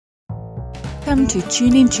Welcome to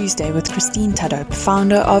Tune In Tuesday with Christine Tadop,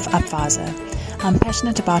 founder of UPvisor. I'm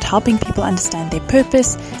passionate about helping people understand their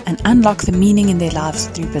purpose and unlock the meaning in their lives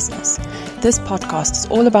through business. This podcast is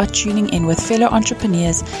all about tuning in with fellow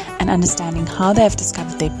entrepreneurs and understanding how they have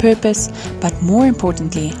discovered their purpose, but more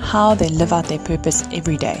importantly, how they live out their purpose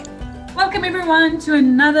every day. Welcome everyone to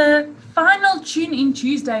another final Tune In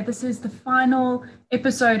Tuesday. This is the final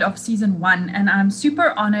episode of season 1, and I'm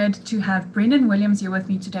super honored to have Brennan Williams here with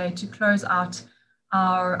me today to close out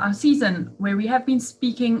our season where we have been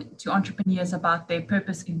speaking to entrepreneurs about their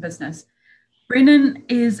purpose in business. Brennan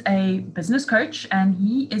is a business coach and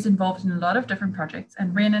he is involved in a lot of different projects.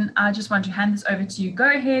 And Brennan, I just want to hand this over to you. Go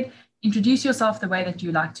ahead, introduce yourself the way that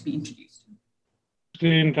you like to be introduced.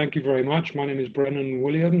 Christine, thank you very much. My name is Brennan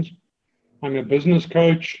Williams. I'm a business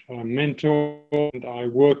coach, a mentor, and I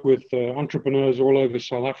work with entrepreneurs all over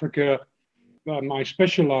South Africa. I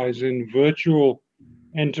specialize in virtual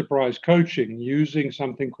enterprise coaching using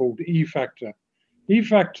something called E-Factor.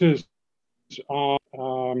 E-Factors are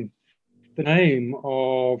the name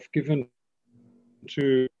given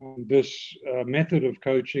to this method of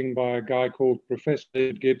coaching by a guy called Professor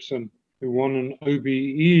Ed Gibson, who won an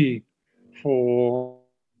OBE for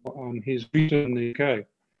his research in the UK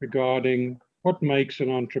regarding what makes an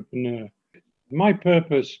entrepreneur. My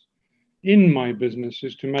purpose in my business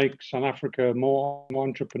is to make South Africa a more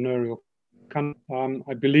entrepreneurial country.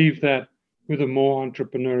 I believe that with a more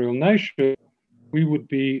entrepreneurial nation, we would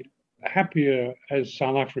be happier as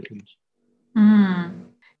South Africans.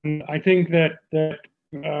 And I think that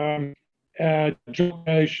job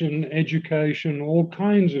creation, education, all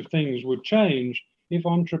kinds of things would change if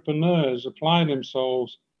entrepreneurs apply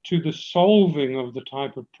themselves to the solving of the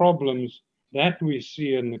type of problems that we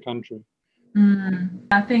see in the country.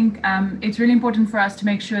 I think it's really important for us to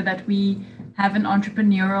make sure that we have an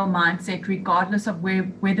entrepreneurial mindset, regardless of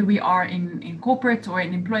whether we are in corporate or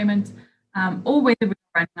in employment, or whether we're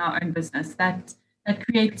running our own business. That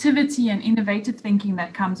creativity and innovative thinking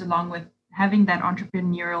that comes along with having that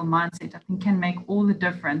entrepreneurial mindset, I think, can make all the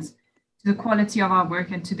difference to the quality of our work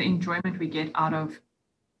and to the enjoyment we get out of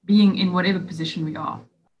being in whatever position we are.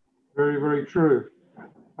 Very, very true.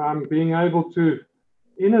 Being able to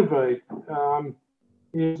innovate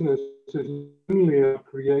business is only about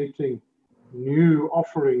creating new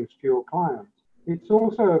offerings to your clients. It's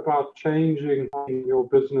also about changing your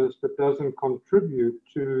business that doesn't contribute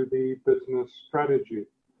to the business strategy.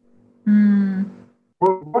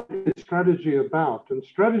 What is strategy about? And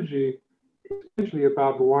strategy is essentially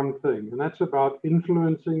about one thing, and that's about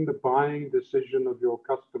influencing the buying decision of your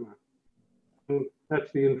customer. And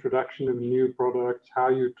that's the introduction of new products, how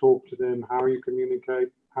you talk to them, how you communicate,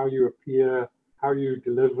 how you appear, how you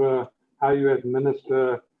deliver, how you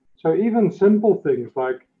administer. So even simple things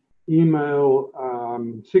like email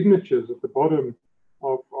signatures at the bottom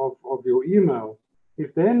of your email,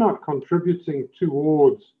 if they're not contributing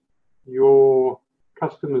towards your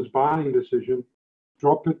customer's buying decision,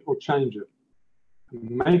 drop it or change it.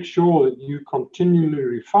 Make sure that you continually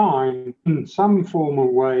refine in some form or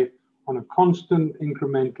way on a constant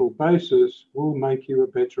incremental basis will make you a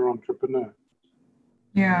better entrepreneur.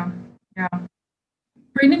 Yeah.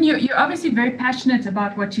 Brennan, you're obviously very passionate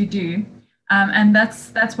about what you do. And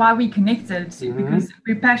that's why we connected, because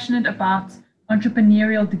we're passionate about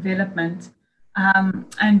entrepreneurial development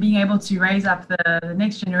and being able to raise up the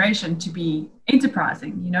next generation to be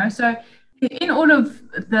enterprising, So in all of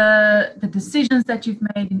the decisions that you've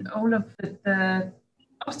made, in all of the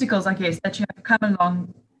obstacles, I guess, that you have come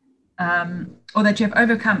along, or that you have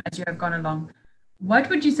overcome as you have gone along, what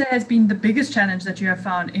would you say has been the biggest challenge that you have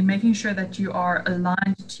found in making sure that you are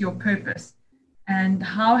aligned to your purpose? And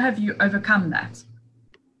how have you overcome that?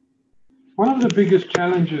 One of the biggest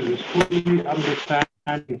challenges is fully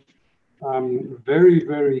understanding very,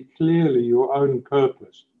 very clearly your own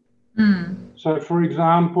purpose. So, for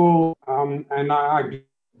example, and I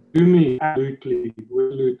do mean absolutely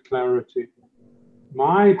with clarity,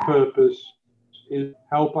 my purpose is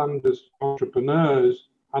help entrepreneurs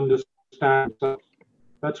understand themselves.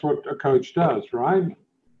 That's what a coach does, right?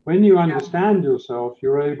 When you understand yourself,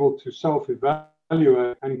 you're able to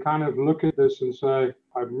self-evaluate and kind of look at this and say,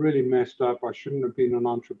 I've really messed up. I shouldn't have been an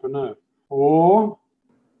entrepreneur. Or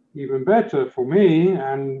even better for me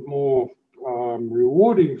and more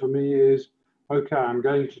rewarding for me is, okay, I'm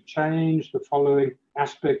going to change the following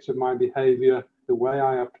aspects of my behavior, the way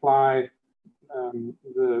I apply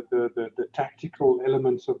the tactical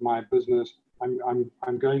elements of my business.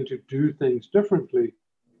 I'm going to do things differently,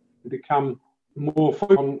 become more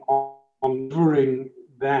focused on delivering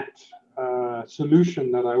that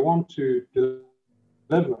solution that I want to deliver.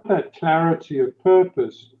 That clarity of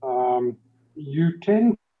purpose you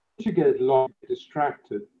tend to get lost,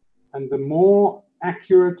 distracted, and the more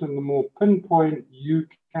accurate and the more pinpoint you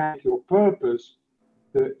can your purpose,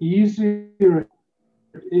 the easier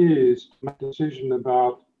it is to make a decision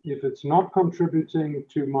about if it's not contributing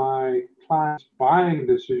to my client's buying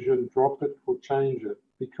decision, drop it or change it.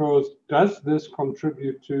 Because does this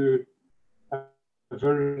contribute to a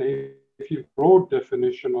very, if you broad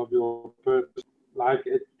definition of your purpose, like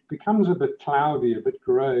it becomes a bit cloudy, a bit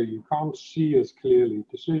gray. You can't see as clearly.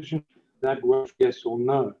 Decision that was yes or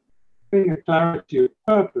no. Having a clarity of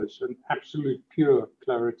purpose, an absolute pure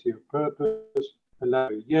clarity of purpose, allow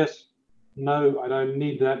yes, no, I don't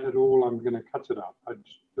need that at all. I'm going to cut it out. I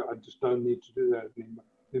just don't need to do that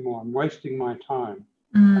anymore. I'm wasting my time.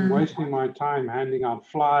 I'm wasting my time handing out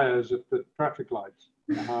flyers at the traffic lights.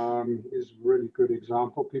 Is a really good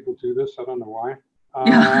example. People do this. I don't know why.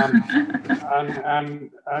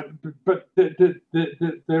 But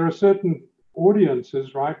there are certain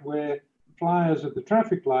audiences, right, where flyers at the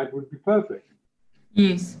traffic light would be perfect.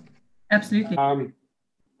 Yes, absolutely.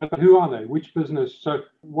 But who are they? Which business? So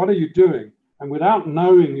what are you doing? And without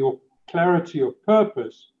knowing your clarity of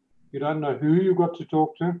purpose, you don't know who you got to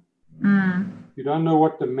talk to. You don't know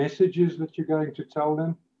what the message is that you're going to tell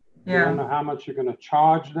them. You don't know how much you're going to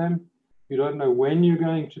charge them. You don't know when you're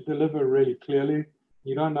going to deliver really clearly.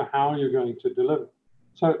 You don't know how you're going to deliver.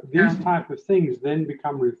 So these type of things then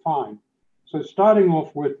become refined. So starting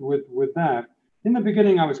off with that, in the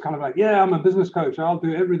beginning, I was kind of like, yeah, I'm a business coach. I'll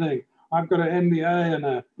do everything. I've got an MBA and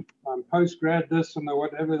a post-grad this and a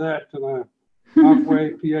whatever that and a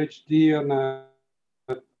halfway PhD and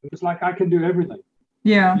it's like I can do everything.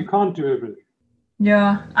 Yeah. You can't do everything.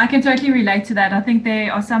 Yeah, I can totally relate to that. I think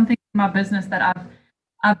there are some things in my business that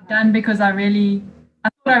I've done because I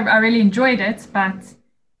thought I really enjoyed it, but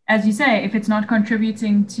as you say, if it's not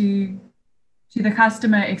contributing to the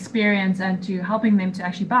customer experience and to helping them to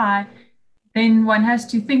actually buy, then one has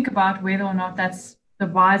to think about whether or not that's the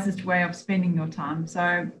wisest way of spending your time.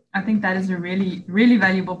 So I think that is a really, really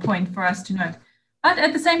valuable point for us to note. But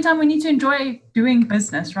at the same time, we need to enjoy doing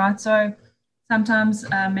business, right? So sometimes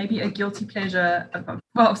maybe a guilty pleasure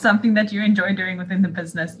of something that you enjoy doing within the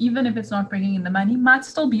business, even if it's not bringing in the money, might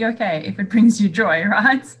still be okay if it brings you joy,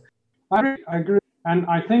 right? I agree. And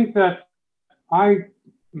I think that I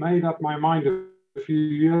made up my mind a few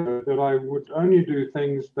years ago that I would only do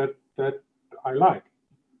things that I like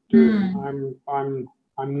doing.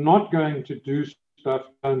 I'm not going to do stuff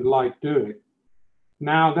I don't like doing.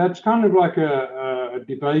 Now, that's kind of like a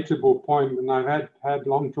debatable point, and I've had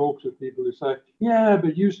long talks with people who say, yeah,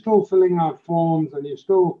 but you're still filling out forms and you're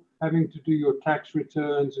still having to do your tax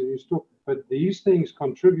returns but these things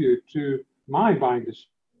contribute to my buying decision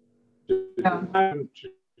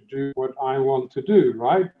to do what I want to do,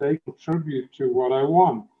 right? They contribute to what I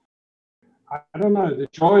want. I don't know, the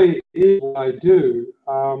joy is what I do.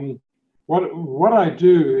 What I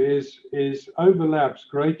do is overlaps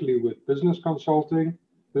greatly with business consulting,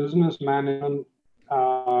 business management,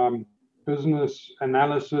 business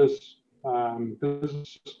analysis,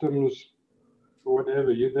 business systems,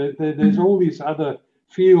 whatever. There's all these other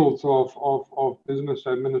fields of business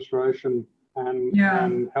administration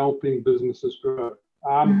and helping businesses grow.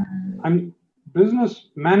 Business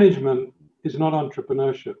management is not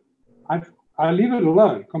entrepreneurship. I leave it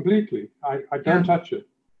alone completely. I don't touch it.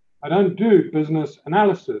 I don't do business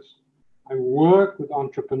analysis. I work with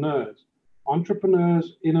entrepreneurs.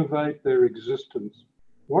 Entrepreneurs innovate their existence.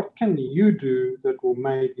 What can you do that will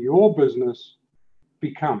make your business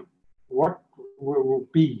become? What will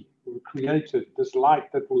be created? This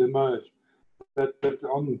light that will emerge. That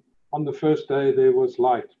on the first day there was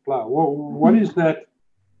light. Blah. What is that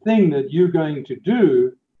thing that you're going to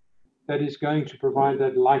do that is going to provide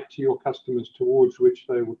that light to your customers towards which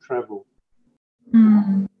they will travel?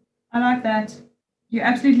 I like that. You're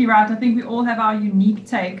absolutely right. I think we all have our unique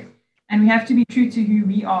take, and we have to be true to who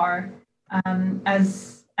we are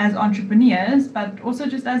as entrepreneurs, but also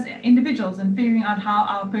just as individuals, and figuring out how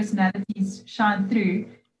our personalities shine through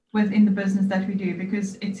within the business that we do,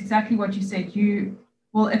 because it's exactly what you said. You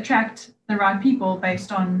will attract the right people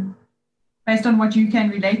based on what you can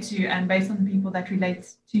relate to and based on the people that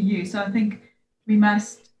relate to you. So I think we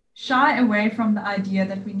must shy away from the idea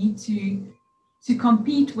that we need to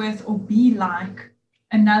compete with or be like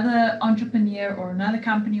another entrepreneur or another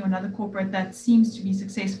company or another corporate that seems to be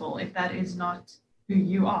successful, if that is not who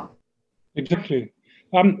you are. Exactly.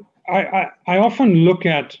 I often look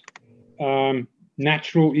at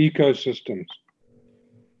natural ecosystems.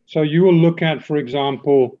 So you will look at, for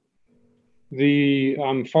example, the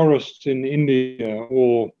forests in India,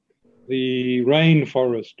 or the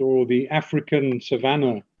rainforest, or the African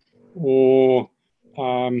savanna, or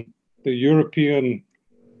the European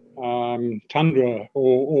tundra,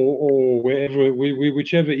 or wherever,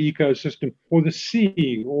 whichever ecosystem, or the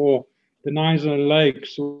sea, or the Niza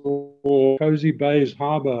Lakes, or Cozy Bay's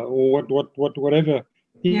harbor, or whatever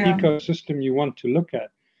ecosystem you want to look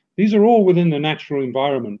at. These are all within the natural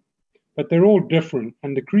environment, but they're all different,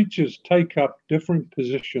 and the creatures take up different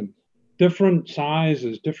positions, different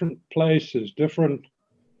sizes, different places, different.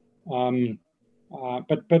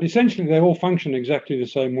 But essentially, they all function exactly the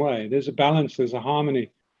same way. There's a balance, there's a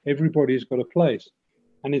harmony. Everybody's got a place,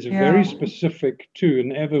 and it's very specific too.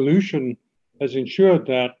 And evolution has ensured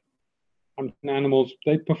that animals,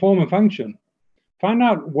 they perform a function. Find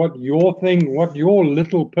out what your thing, what your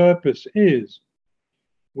little purpose is.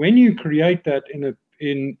 When you create that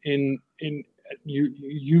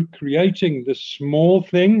you creating the small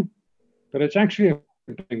thing, but it's actually a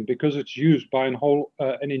thing because it's used by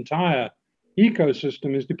an entire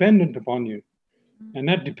ecosystem is dependent upon you, and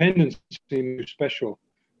that dependency is special.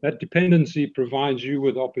 That dependency provides you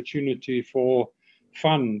with opportunity for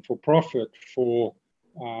fun, for profit, for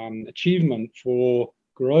achievement, for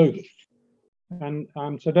growth. And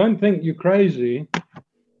so don't think you're crazy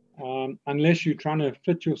unless you're trying to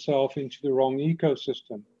fit yourself into the wrong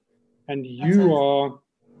ecosystem. And you are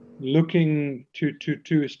looking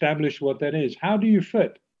to establish what that is. How do you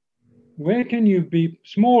fit? Where can you be?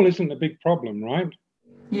 Small isn't a big problem, right?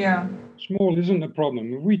 Yeah. Small isn't a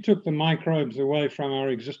problem. If we took the microbes away from our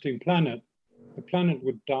existing planet, the planet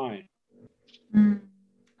would die. I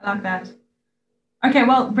like that. Okay,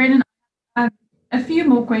 well, Brennan, a few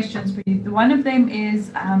more questions for you. One of them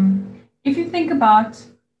is, if you think about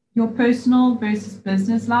your personal versus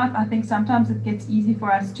business life, I think sometimes it gets easy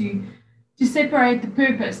for us to separate the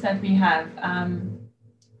purpose that we have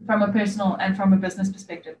from a personal and from a business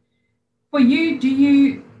perspective. For you, do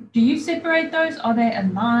you separate those? Are they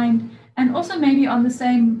aligned? And also maybe on the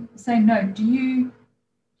same note, do you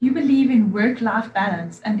believe in work-life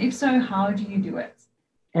balance? And if so, how do you do it?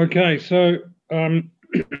 Okay, so I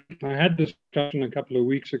had this discussion a couple of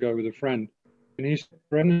weeks ago with a friend, and he said,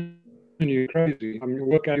 "Brennan, you're crazy. I mean,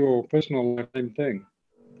 work out your personal life, same thing."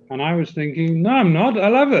 And I was thinking, no, I'm not. I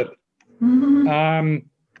love it.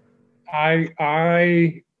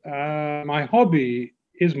 My hobby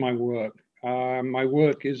is my work. My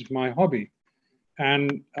work is my hobby.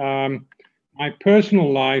 And my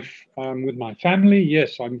personal life with my family,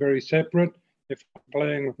 yes, I'm very separate. If I'm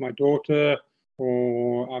playing with my daughter,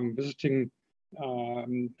 or I'm visiting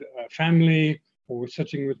family, or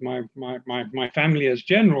sitting with my family as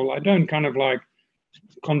general, I don't kind of like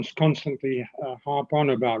constantly harp on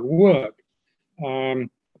about work.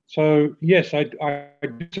 So yes, I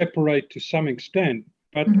do separate to some extent,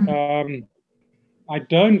 but I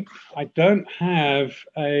don't have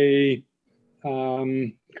a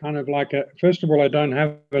kind of like a, first of all, I don't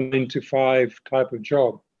have a 9-to-5 type of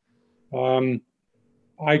job.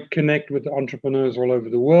 I connect with entrepreneurs all over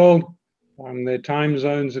the world. Their time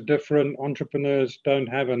zones are different. Entrepreneurs don't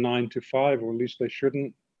have a 9-to-5, or at least they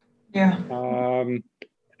shouldn't. Yeah.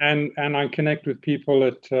 And I connect with people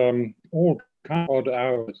at all kind of odd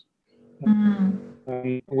hours.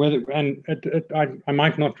 I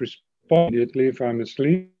might not respond immediately if I'm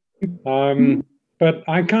asleep, but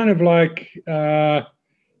I kind of like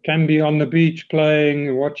can be on the beach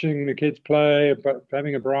playing, watching the kids play, but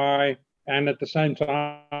having a braai, and at the same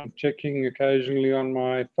time checking occasionally on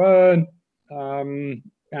my phone,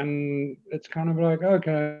 and it's kind of like,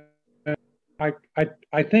 okay.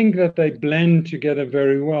 I think that they blend together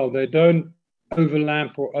very well. They don't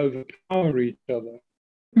overlap or overpower each other.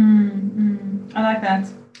 I like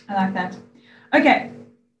that. Okay,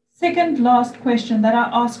 second last question that I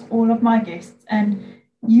ask all of my guests, and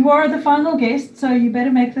you are the final guest, so you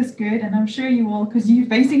better make this good, and I'm sure you will, because you've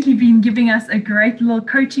basically been giving us a great little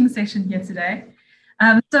coaching session here today.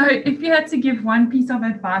 So if you had to give one piece of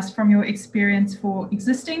advice from your experience for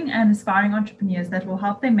existing and aspiring entrepreneurs that will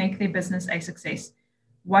help them make their business a success,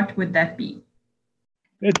 what would that be?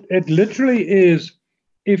 It literally is,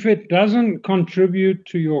 if it doesn't contribute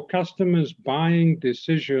to your customer's buying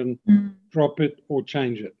decision, drop it or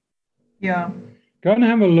change it. Yeah. Go and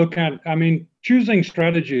have a look at, I mean, choosing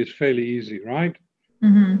strategy is fairly easy, right?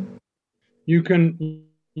 You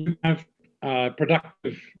have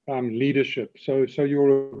productive leadership. So your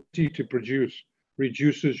ability to produce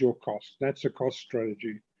reduces your cost. That's a cost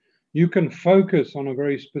strategy. You can focus on a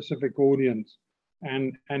very specific audience,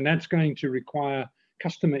 and that's going to require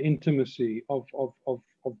customer intimacy of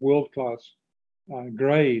world-class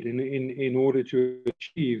grade in order to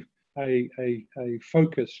achieve a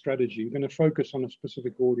focused strategy. You're going to focus on a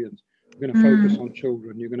specific audience. You're going to focus on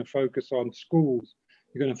children. You're going to focus on schools.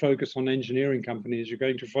 You're going to focus on engineering companies. You're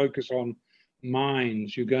going to focus on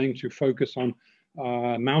mines. You're going to focus on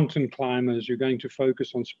mountain climbers. You're going to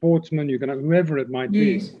focus on sportsmen. You're going to, whoever it might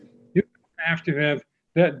be. You have to have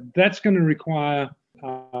that. That's going to require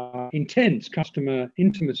intense customer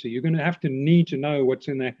intimacy. You're going to have to need to know what's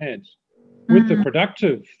in their heads. With the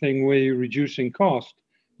productive thing where you're reducing cost,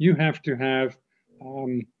 you have to have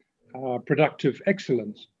productive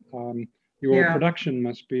excellence. Your production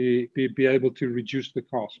must be able to reduce the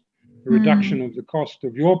cost. The reduction of the cost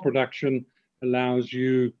of your production allows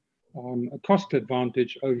you a cost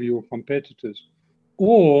advantage over your competitors.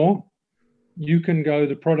 Or you can go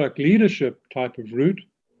the product leadership type of route,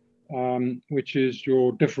 which is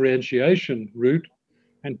your differentiation route,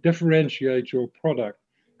 and differentiate your product.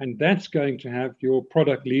 And that's going to have your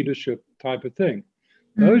product leadership type of thing.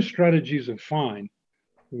 Those strategies are fine.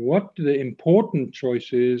 What the important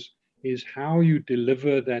choice is how you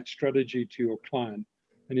deliver that strategy to your client.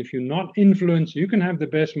 And if you're not influenced, you can have the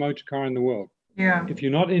best motor car in the world. Yeah. If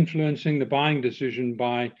you're not influencing the buying decision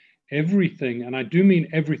by everything, and I do mean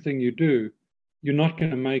everything you do, you're not going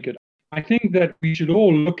to make it. I think that we should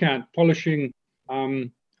all look at polishing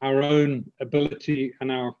our own ability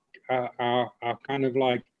and our kind of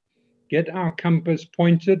like get our compass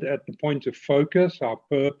pointed at the point of focus, our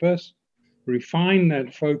purpose, refine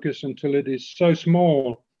that focus until it is so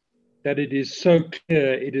small that it is so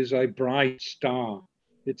clear it is a bright star.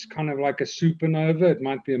 It's kind of like a supernova. It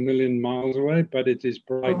might be 1,000,000 miles away, but it is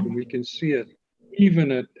bright and we can see it.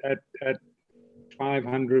 Even at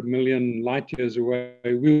 500 million light years away,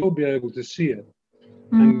 we will be able to see it.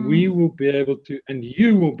 And we will be able to, and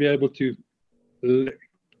you will be able to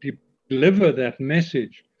deliver that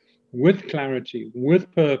message with clarity, with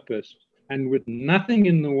purpose, and with nothing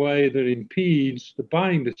in the way that impedes the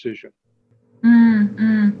buying decision.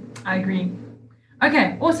 I agree.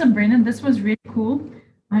 Okay, awesome, Brennan. This was really cool.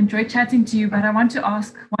 I enjoyed chatting to you, but I want to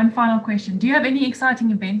ask one final question. Do you have any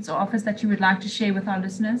exciting events or offers that you would like to share with our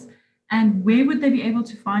listeners? And where would they be able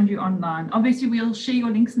to find you online? Obviously, we'll share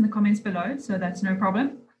your links in the comments below, so that's no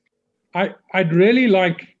problem. I'd really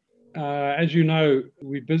like, as you know,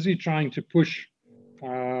 we're busy trying to push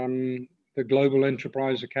the Global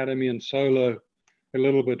Enterprise Academy and Solo a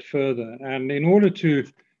little bit further. And in order to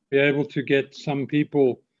be able to get some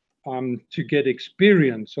people to get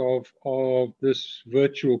experience of this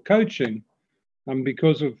virtual coaching,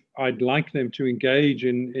 because of I'd like them to engage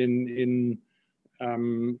in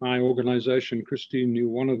my organization. Christine, you're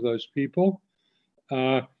one of those people.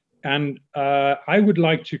 And I would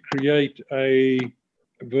like to create a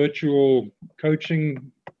virtual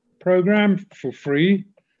coaching program for free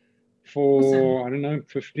for, awesome. I don't know,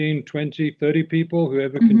 15, 20, 30 people,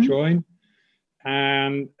 whoever can join.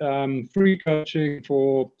 And free coaching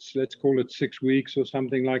for, let's call it 6 weeks or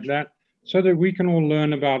something like that, so that we can all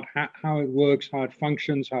learn about how it works, how it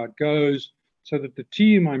functions, how it goes, so that the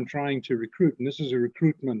team I'm trying to recruit, and this is a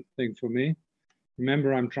recruitment thing for me.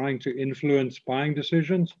 Remember, I'm trying to influence buying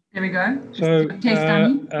decisions. There we go. So,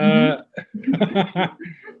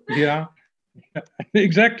 yeah,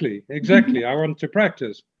 exactly. I want to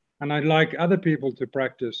practice, and I'd like other people to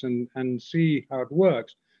practice and see how it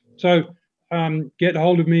works. So get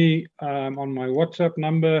hold of me on my WhatsApp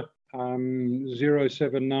number,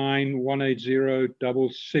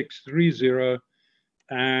 079-180-6630,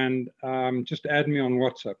 and just add me on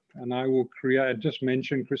WhatsApp, and I will create, just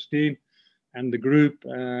mention Christine and the group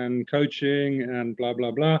and coaching and blah,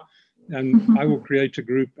 blah, blah. And I will create a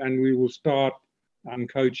group and we will start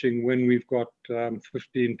coaching when we've got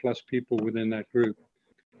 15 plus people within that group.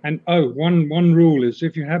 And one rule is,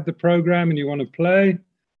 if you have the program and you want to play,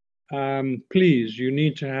 please, you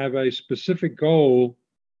need to have a specific goal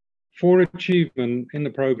for achievement in the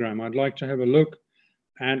program. I'd like to have a look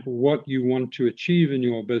at what you want to achieve in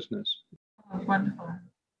your business. Oh, wonderful.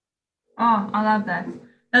 Oh, I love that.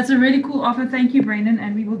 That's a really cool offer. Thank you, Brennan.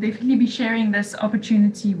 And we will definitely be sharing this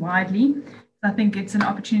opportunity widely. I think it's an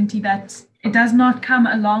opportunity that it does not come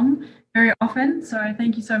along very often. So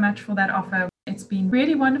thank you so much for that offer. It's been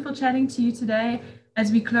really wonderful chatting to you today as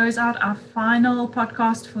we close out our final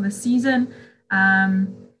podcast for the season.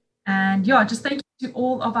 And yeah, just thank you to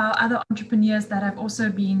all of our other entrepreneurs that have also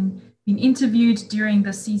been interviewed during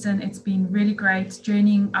this season. It's been really great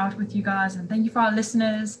journeying out with you guys. And thank you for our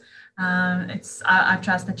listeners. I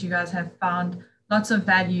trust that you guys have found lots of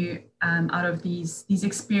value out of these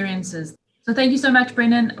experiences. So thank you so much,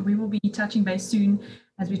 Brennan. We will be touching base soon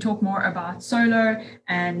as we talk more about solo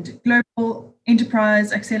and global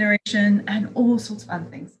enterprise acceleration and all sorts of other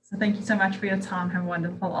things. So thank you so much for your time. Have a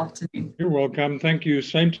wonderful afternoon. You're welcome. Thank you.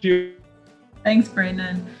 Same to you. Thanks,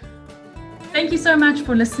 Brennan. Thank you so much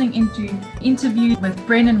for listening into interview with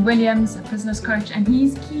Brennan Williams, a business coach, and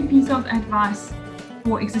his key piece of advice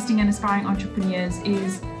for existing and aspiring entrepreneurs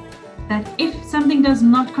is that if something does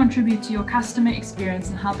not contribute to your customer experience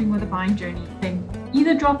and helping with the buying journey, then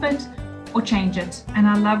either drop it or change it. And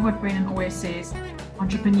I love what Brennan always says,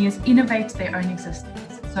 entrepreneurs innovate their own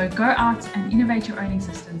existence. So go out and innovate your own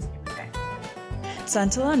existence every day. So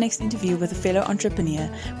until our next interview with a fellow entrepreneur,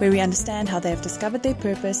 where we understand how they have discovered their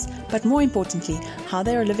purpose, but more importantly, how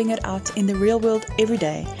they are living it out in the real world every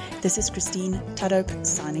day, this is Christine Tadope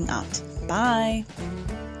signing out. Bye.